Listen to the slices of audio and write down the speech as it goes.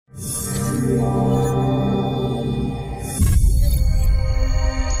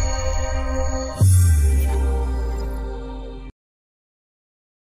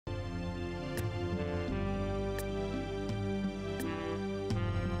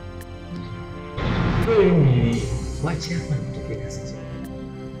Wacha hapa nitokea sasa.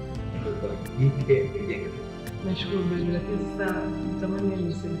 Ndio ndio. Nashukuru baby, lakini sasa natamani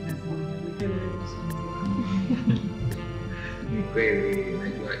niseme kazi nyingine ni kweli,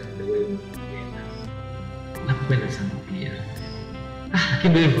 najua wewe unapenda. Nakupenda sana pia.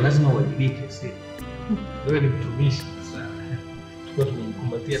 Lakini hivyo lazima uwajibike sasa. Wewe ni mtumishi sasa. Tukao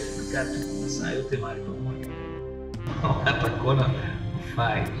tumekumbatia tumekaa tu saa yote mahali pamoja. Hata kuona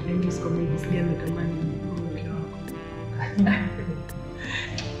ufai. Ndio siku mingi sija natamani mke wako.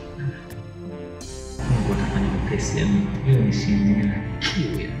 Mungu atafanya kesi ya mimi. Hiyo ni siri na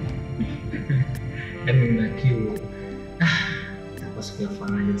kiu. Yaani na kiu. Tapaswa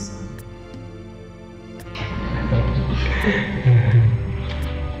kufanya sana.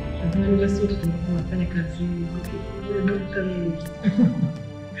 Ndio sote tunafanya kazi ndio kama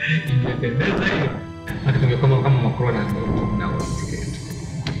Independeza hiyo. Hata kama makoro na tiketi.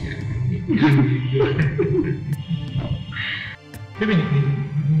 Mimi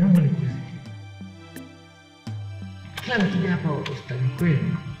naomba nikuulize. Kila nikija hapa hospitali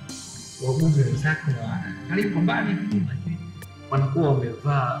kwenu, wauguzi wenzako na karibu mbali wanakuwa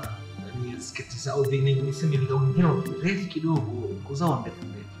wamevaa sketi zao niseme gauni vyao refu kidogo, kuzao ndefu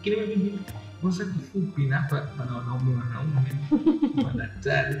ndefu. Lakini mimi ngozi fupi na hapa pana wanaume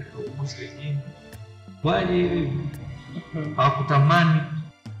madaktari au wenyewe. Waje hivi hawakutamani.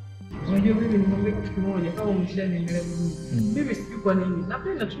 Unajua mimi nimwambia kitu kimoja, kama umeshaniangalia vizuri. Mimi sijui kwa nini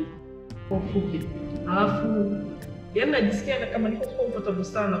napenda tu kwa fupi. Alafu yaani najisikia kama niko comfortable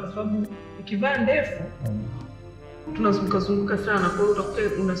sana kwa sababu ukivaa ndefu tunazunguka zunguka sana, kwa hiyo utakuta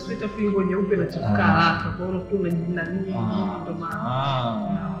una sweater fingo nyeupe na chafuka haraka, kwa hiyo unakuwa unajina nini ndo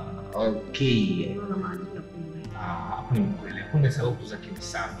maana. Okay. Unaona maana ya kweli. Hapo ni kweli. Kuna sababu za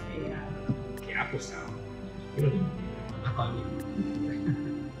kisafi. Okay, hapo sawa. Hilo ni hapa ni.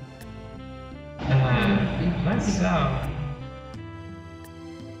 Basi sawa.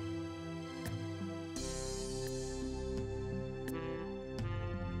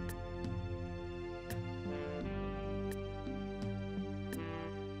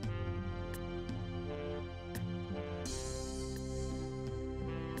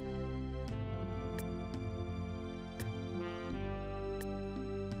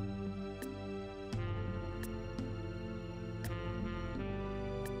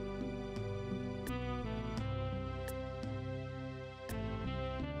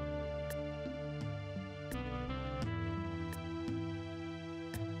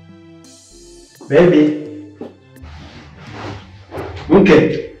 Baby.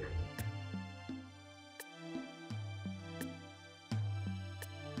 Mke.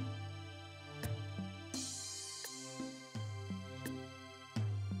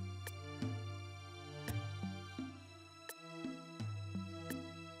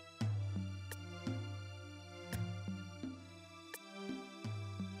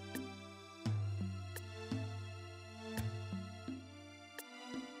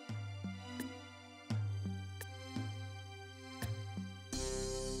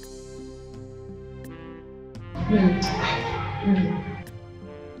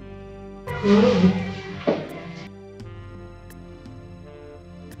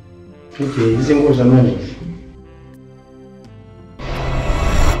 Okay, hizi nguo za nani?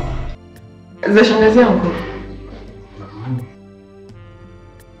 Za shangazi yangu.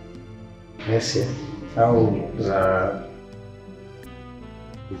 Nesi au za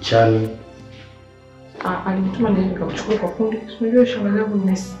mchani? Alimtuma niende kuchukua kwa fundi. Unajua shangazi yangu ni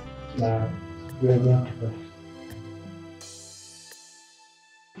Nesi. Na wewe hapa.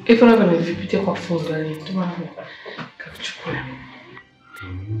 Iko na vile vipitia kwa fundi alimtuma kuchukua.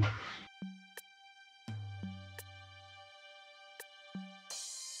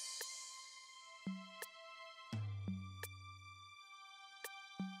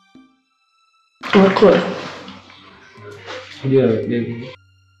 Kwa Ndio baby.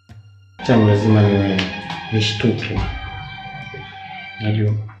 Tangu lazima nishtuke.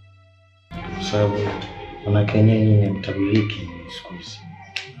 Najua. Kwa sababu wanawake nyinyi mtabiliki siku hizi.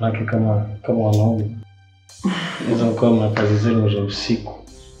 Wanawake kama wanaume. Naweza kuwa na kazi zenu za usiku.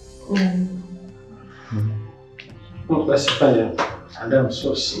 Basi fanya andaa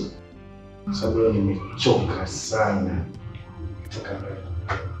msosi. Kwa sababu leo nimechoka sana.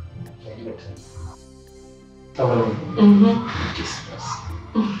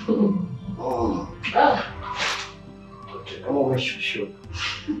 Kama umeshushu.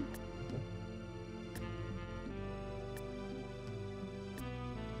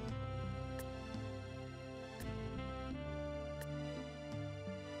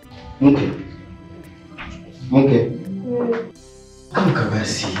 Mke. Mke. Amka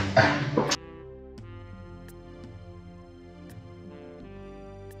basi.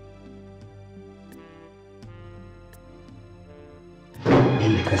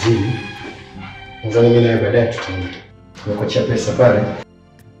 Niende kazini. Mwanzo mimi na baadaye tutaenda. Nimekuachia pesa pale.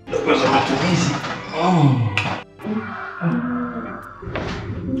 Ndio za matumizi.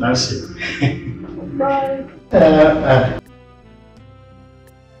 Nasi. Bye.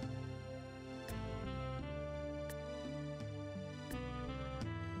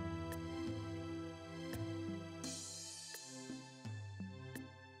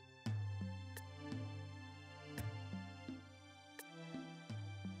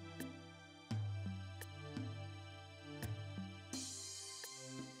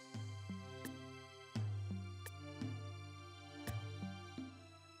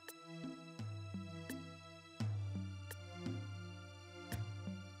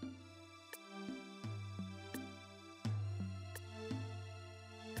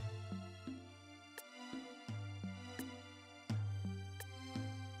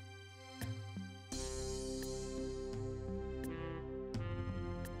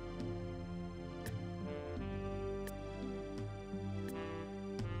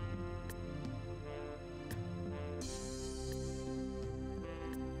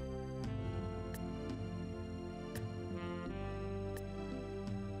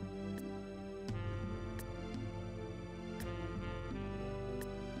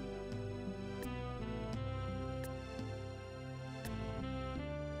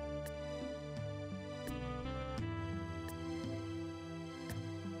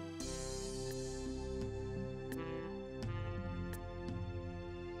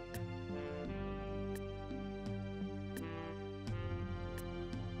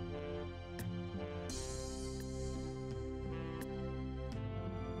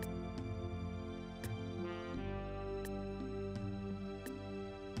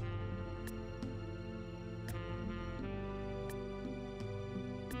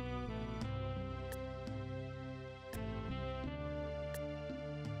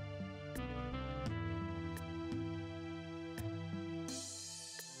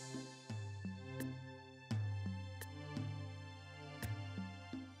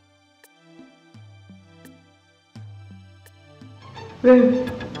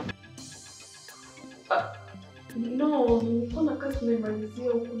 No, mbona kazi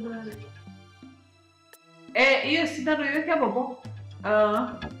tunaimalizia huko ndani? Hiyo sindano iweke hapo.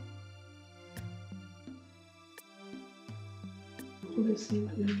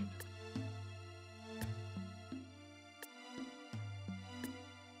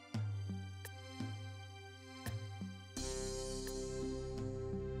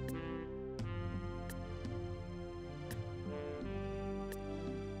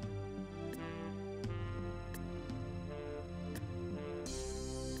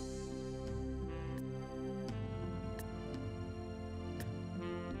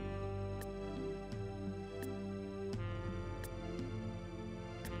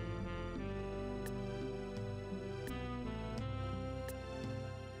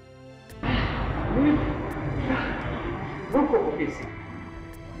 Buko ofisi.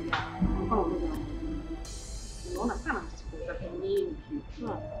 Unaona sana msikiza nyingi.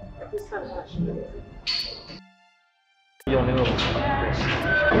 Kabisa na shule.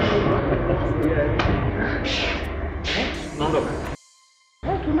 Naondoka.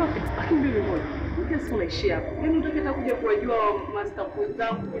 Tunafikiri moja. Kesi unaishia hapo. Yaani unataka kuja kuwajua master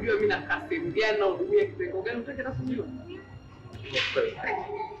wenzangu, kujua mimi na custom gani na hudumia kitengo gani, unataka kujua?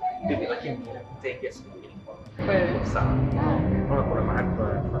 Bibi lakini nitaingia siku nyingine. Sawa. Naona kuna mahali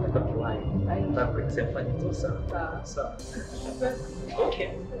tunataka tuwahi. Nataka kusema kitu sawa. Sawa. Okay.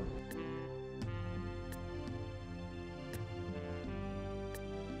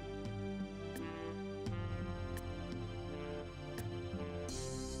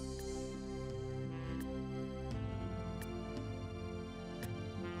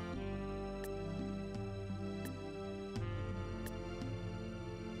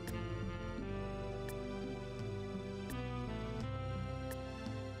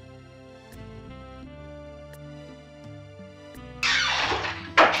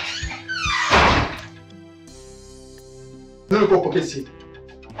 Nani kwa upokea simu?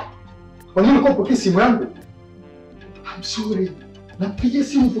 Kwa nini kwa upokea simu yangu? I'm sorry. Napigia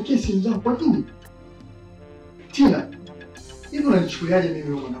simu upokea simu zangu. Kwa nini? Tina, hivi unanichukuliaje mimi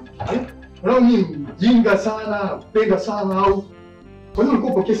mwanangu? Unaona mimi mjinga sana, napenda sana au? Kwa nini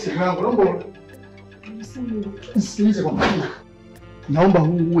ulikuwa upokea simu yangu? Naomba nisikilize kwa makini. Naomba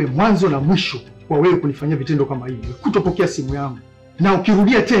huu uwe mwanzo na mwisho kwa wewe kunifanyia vitendo kama hivi. Kutopokea simu yangu. na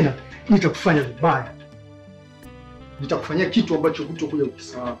ukirudia tena nitakufanya vibaya. Nitakufanyia kitu ambacho hutokuja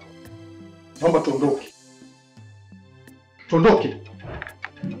ukisahau. Naomba tuondoke. Tuondoke.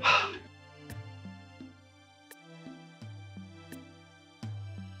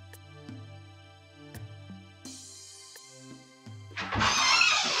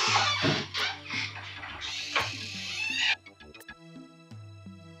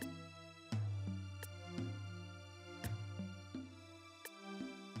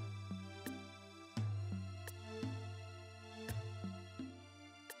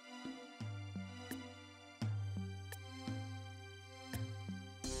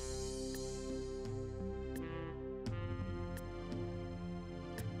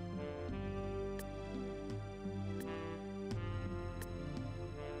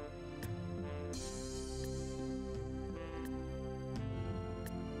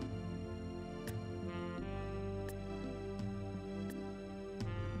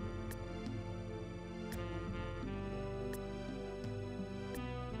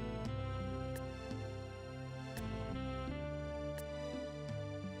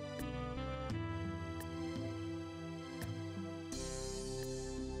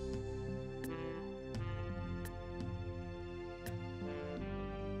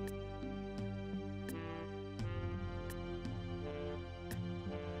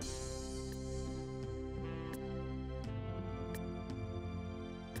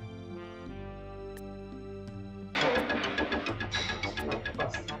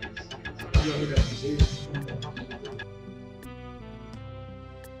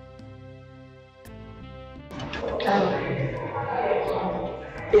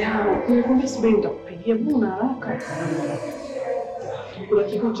 Nilikwambia subiri nitakupigia, mbona haraka? Kuna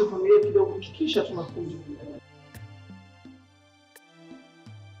kikao cha familia kidogo kikisha tunakuja.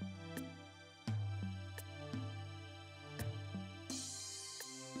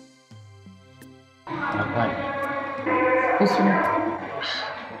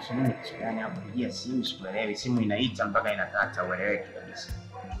 Kupigia simu sikuelewi, simu inaita mpaka inakata, ueleweki kabisa.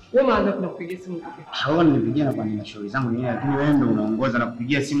 Wewe maana kunakupigia simu kipi? Hawa nimepigia na kwa nina shughuli zangu mwenyewe, lakini wewe ndio unaongoza na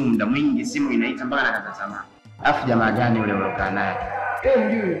kupigia simu muda mwingi, simu inaita mpaka nakata tamaa. Alafu jamaa gani ule ulokaa naye? Wewe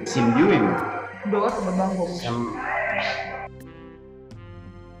mjui? Simjui. Ndio wako babangu wa mwisho.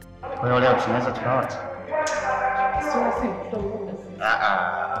 Kwa hiyo leo tunaweza tukaota. Sio simu tutaona.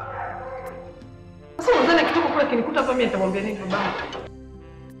 Sasa unadhani kitu kule kinikuta hapa mimi nitamwambia nini babangu?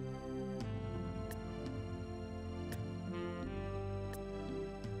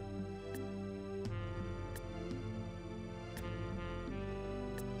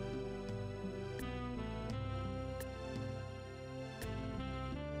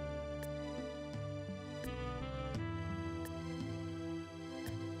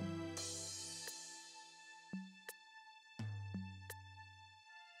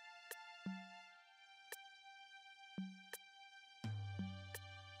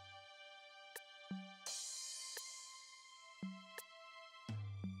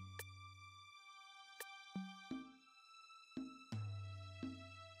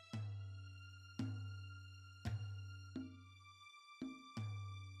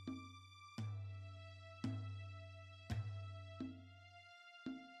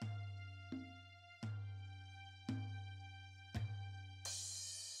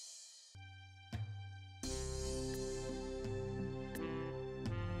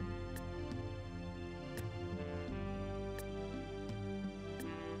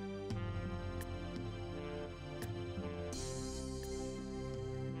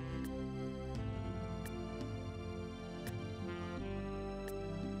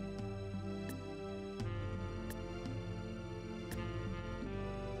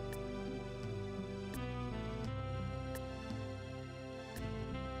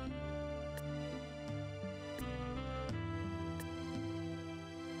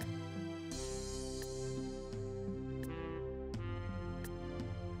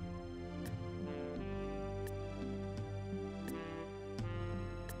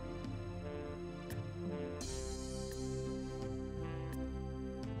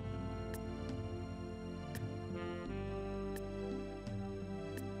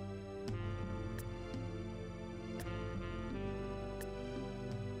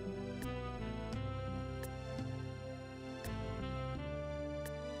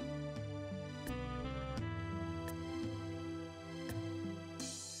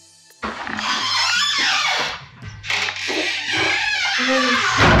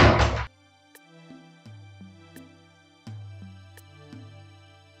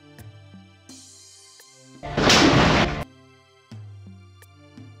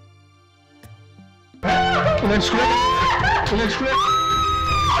 Unanichukulia Unachukulia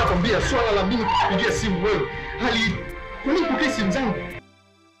nakwambia swala la mimi kupigia simu wewe. Hali kwa nini upokee simu zangu?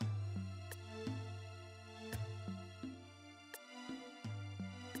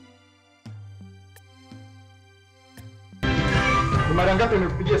 Mara ngapi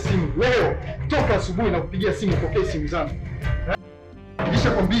nimekupigia simu? Leo toka asubuhi na kupigia simu upokee simu zangu.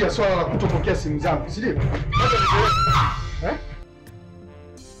 Kisha kwambia swala la kutopokea simu zangu, si ndio? Eh?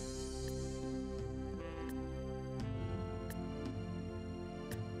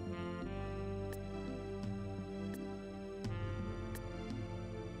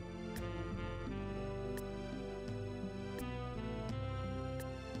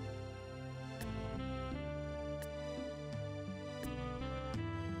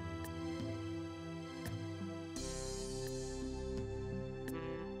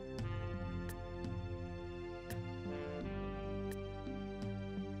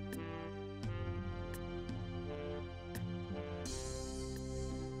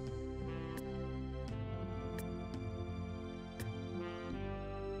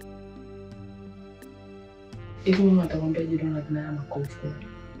 Hivi mama atamwambia jirani na RYAMA kwa ufupi.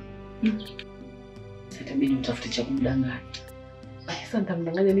 Sasa itabidi utafute cha kumdanganya. Sasa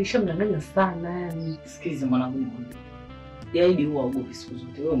nitamdanganya, nishamdanganya sana yani. Sikiza mwanangu nikwambie. Yaidi huwa ugopi siku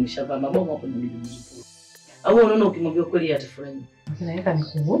zote. Wewe umeshavaa mabomu hapo inabidi mzunguke. Au unaona ukimwambia kweli atafurahi. Naweka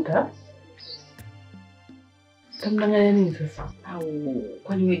nikumbuka. Nitamdanganya nini sasa? Au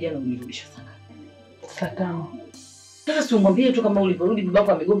kwani wewe jana ulirudisha sana? Saa 5. Sasa si umwambie tu kama uliporudi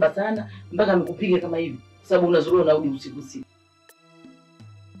babako amegomba sana mpaka amekupiga kama hivi. Kwa sababu unazurua unarudi usiku.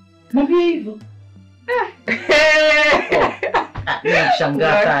 Mwambie hivyo.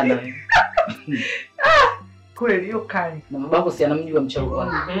 Ninashangaa sana. Kweli hiyo kali. Na babako si anamjua mchawi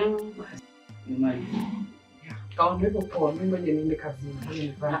wake. Imani. Kaona hivyo poa, mimi ngoja niende kazini.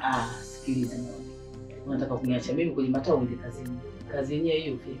 Sikiliza mwana. Unataka kuniacha mimi kwenye matao uende kazini. Kazi yenyewe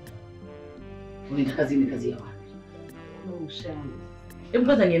hiyo pia. Unaenda kazini kazi ya wapi? Hebu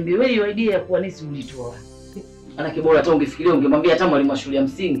kwanza niambie wewe hiyo idea ya kuwa Nesi ulitoa wapi? Maana bora hata ungefikiria ungemwambia hata mwalimu wa shule ya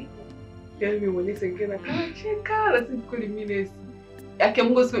msingi. Yaani mimi mwenyewe sengena kacheka na si kweli mimi Nesi. Yake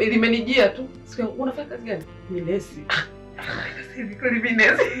Mungu siku ilimenijia tu. Siku unafanya kazi gani? Mimi Nesi. Si kweli mimi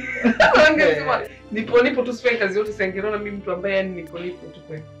Nesi. Wangesema nipo tu sifanye kazi yote sengerona mimi mtu ambaye yani nipo tu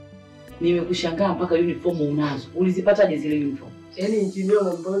kweli. Nimekushangaa mpaka uniform unazo. Ulizipataje zile uniform? Yaani engineer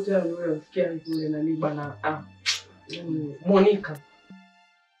mambo yote anayofikia yule nani bwana Monica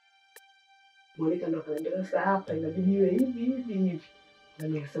ndo akaniambia sasa hapa inabidi iwe hivi. Na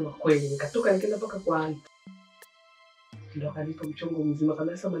nikasema kweli, nikatoka nikaenda mpaka kwa aunti. Ndo akanipa mchongo mzima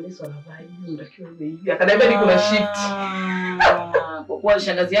kama sasa Nesi anavaa hivi unatakiwa hivi. Akaniambia niko na shift. Kwa kuwa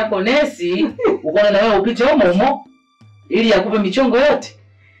shangazi yako Nesi, ukaona na wewe upite humo ili akupe michongo yote.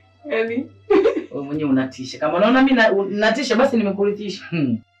 Yaani wewe mwenyewe unatisha. Kama unaona mimi natisha basi nimekurithisha.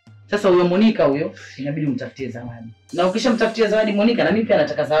 Sasa huyo Monica huyo inabidi umtafutie zawadi. Na ukishamtafutia zawadi Monica na mimi pia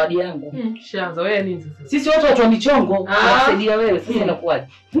nataka zawadi yangu. Shaza wewe nini sasa? Sisi watu wa michongo tunasaidia wewe. Sasa inakuwaje?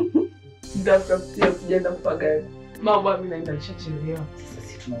 Nitafutia sijaenda kupagani. Mama mimi naenda nishachelewa. Sasa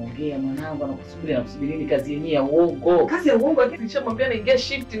sisi tunaongea mwanangu anakusubiri kazi yenyewe ya uongo. Kazi ya uongo lakini nishamwambia naingia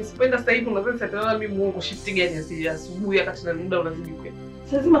shift nisipenda sasa hivi unaweza sasa mimi muongo shift gani ya asubuhi wakati na muda unazidi kwenda.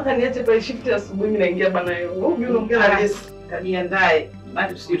 Lazima kaniache pale shift ya asubuhi mimi naingia bana yeye. Wewe unaongea na Nesi. Kaniandae.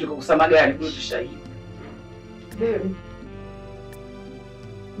 Bado tusije tukakusama gari kwa tushahidi. Baby.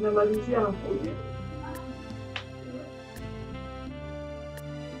 Namalizia na kuja.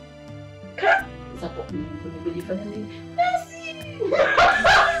 Sasa unajifanya nini? Nesi.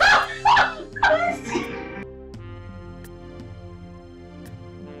 Nesi.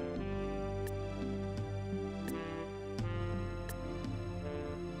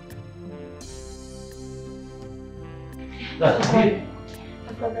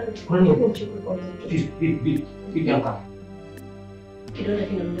 Kidonda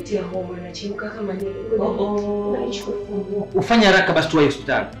kinamletea homa anachemka kama nini. Ufanye haraka basi tuwahi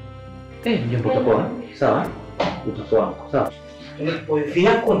hospitali. Mjomba utakuwa sawa? Utakuwa sawa. Hivi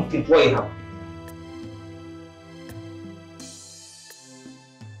yako nitipoi hapo.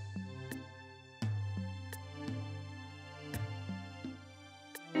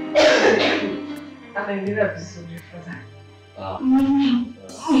 Anaendelea vizuri fadhali.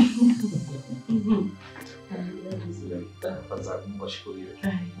 Fadhali Mungu ashukuriwe.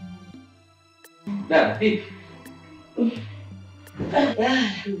 Dada, vipi?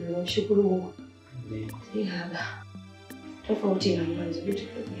 Nashukuru Mungu. Tofauti na mwanzo joto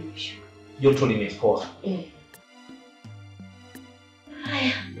limeshuka. Joto limepoa.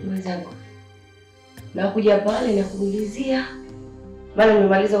 Haya, mwenzangu. Nakuja pale na kuulizia. Bado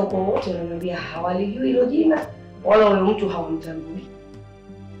nimemaliza huko wote wananiambia hawalijui hilo jina. wala ule mtu hawamtambui.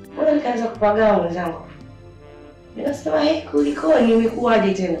 Mbona nikaanza kupagawa mwenzangu? Nikasema kulikoni,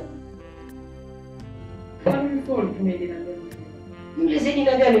 imekuwaje tena? Kwa nini tumeje na ndio? Yule zaidi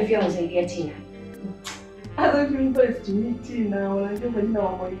na gani pia msaidia Tina? Hata kimpa estimate na unajua majina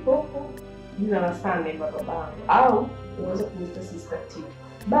wa Mwalipopo, jina la Sane baba au unaweza kumita sister Tina.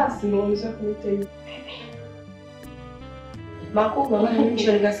 Basi ndio unaweza kumita hiyo. Makubwa mimi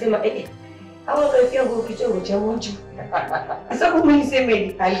nikasema hawa pia kwa kichogo cha mocho. Sasa kumbe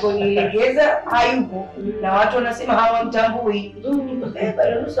nisemeje? Aliponilegeza hayupo na watu wanasema hawamtambui.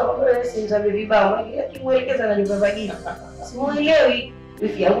 Bado nusu kwa simzabe vibao, akimwelekeza na nibabagia. Simuelewi.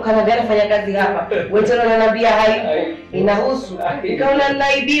 Wifi yangu kanadana fanya kazi hapa. Wewe tena unaniambia hayupo. Inahusu. Nikaona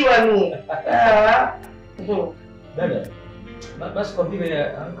naibiwa mimi. Dada. Basi kwa vile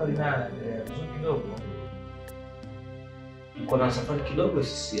anko linana mzuri kidogo. Niko na safari kidogo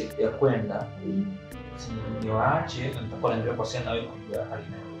sisi ya kwenda. Niwaache na nitakuwa naendelea kwa sana wewe kujua hali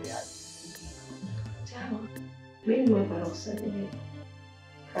inayoendelea. Sawa. Mimi nimepata usaidizi.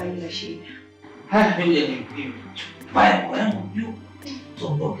 Haina shida. Mimi ni baya kwa yangu juu.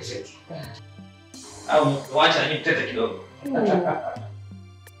 Tuondoke zetu. Au waacha na mtete kidogo.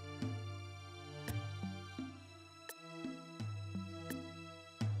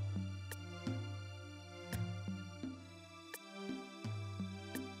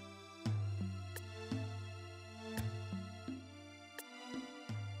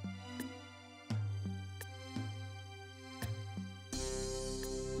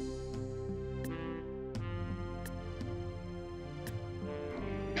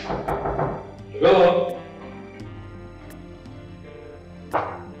 Hello.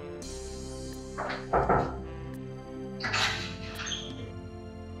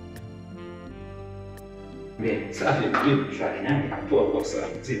 Safi, vipi? Shwari nani? Poa sana.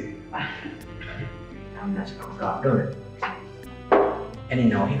 Zipi? Hamna cha kukaa. Yaani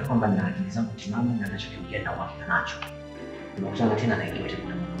naona kwamba na akili zangu timamu na ninachokiongea na uhakika nacho. Nimekutana tena na ingiwa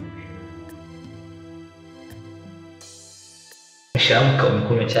tena. Nishaamka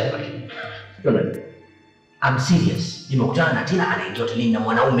umekunywa chai lakini. I'm serious. Nimekutana na Tina anaingia hotelini na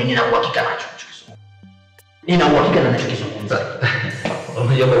mwanaume, nina uhakika nacho. Nina uhakika na ninachokizungumza.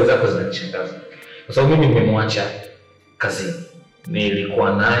 Unajua habari zako zinanishangaza. Kwa sababu mimi nimemwacha kazini.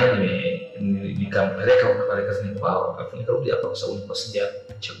 Nilikuwa naye nikampeleka pale kazini kwao. Alafu nikarudi hapa kwa sababu nilikuwa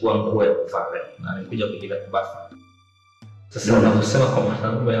sijachagua nguo ya kuvaa na nilikuja kwa ajili ya kubafa. Sasa unavyosema kwa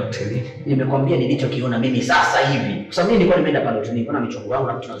mwanaume ya hotelini. Nimekwambia nilichokiona mimi sasa hivi. Kwa sababu mimi nilikuwa nimeenda pale hotelini, kuna michongo yangu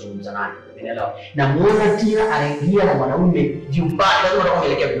na mtu tunazungumza naye. Umeelewa? Na muona Tina anaingia na mwanaume vyumbani, lazima ndio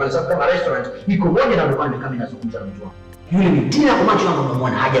kuelekea vyumbani. Sababu kama restaurant iko moja na ndio kama ninazungumza na mtu wangu. Yule ni Tina kwa macho yangu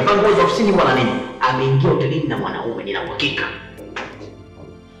namuona, hajavaa nguo za ofisini wala nini. Ameingia hotelini na mwanaume, nina uhakika.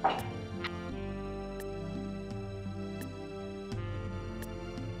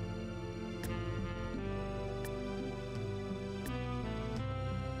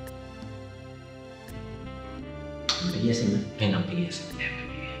 Mpigia simu. Nampigia simu.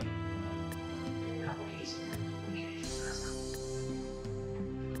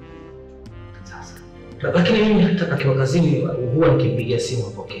 Lakini mimi hata akiwa kazini huwa nikimpigia simu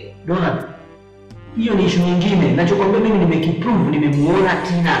apokee. Donald, hiyo ni issue nyingine. Ninachokwambia mimi nimekiprove, nimemuona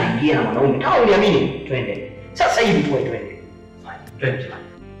Tina anaingia na mwanaume. Kama uniamini, twende. Sasa hivi twende. Fine. Twende.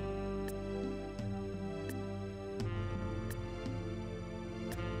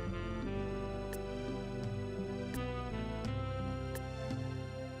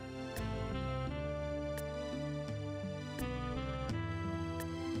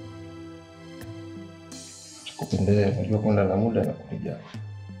 Kupendelea, unajua kwenda na muda na kupiga.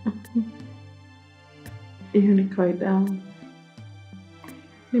 Hiyo ni kawaida yangu.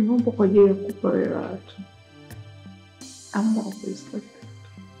 Ni mambo kwa ajili ya kuparela watu. Ama obviously.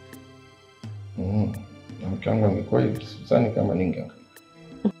 Na mke wangu angekuwa hivi, sidhani kama ningeangalia.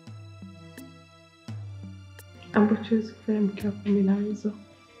 Ambacho siwezi kufanya mke wako mimi naweza.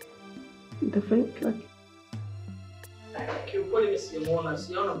 Nitafanya kila kitu. Kiukweli mimi sijamuona,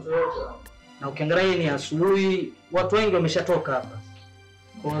 sijaona mtu yote. Na ukiangalia ni asubuhi, watu wengi wameshatoka hapa.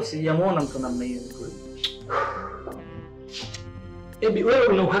 Kwa hiyo sijamuona mtu namna hiyo kweli. Ebi, wewe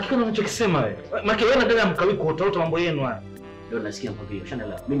una uhakika na unachokisema wewe? Maana wewe unataka mkawi kuotauta mambo yenu haya. Ndio nasikia mambo hiyo. Shana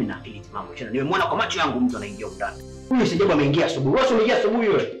la mimi na akili timamu. Shana nimemwona kwa macho yangu mtu anaingia ndani. Huyu sijabu ameingia asubuhi. Wewe umeingia asubuhi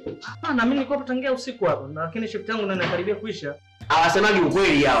wewe? Na mimi nilikuwa hapa tangia usiku hapa, lakini shift yangu ndio inakaribia kuisha. Hawasemagi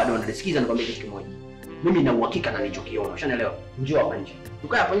ukweli hawa Donald. Nisikiza nikwambie kitu kimoja. Mimi na uhakika na nilichokiona. Ushanielewa? Njoo hapa nje.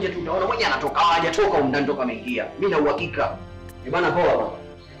 Tukae hapa nje tu utaona mmoja anatoka, hajatoka huko ndani toka ameingia. Mimi na uhakika. Bwana poa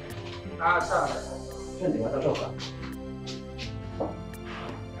bwana. Sawa. Twende watatoka.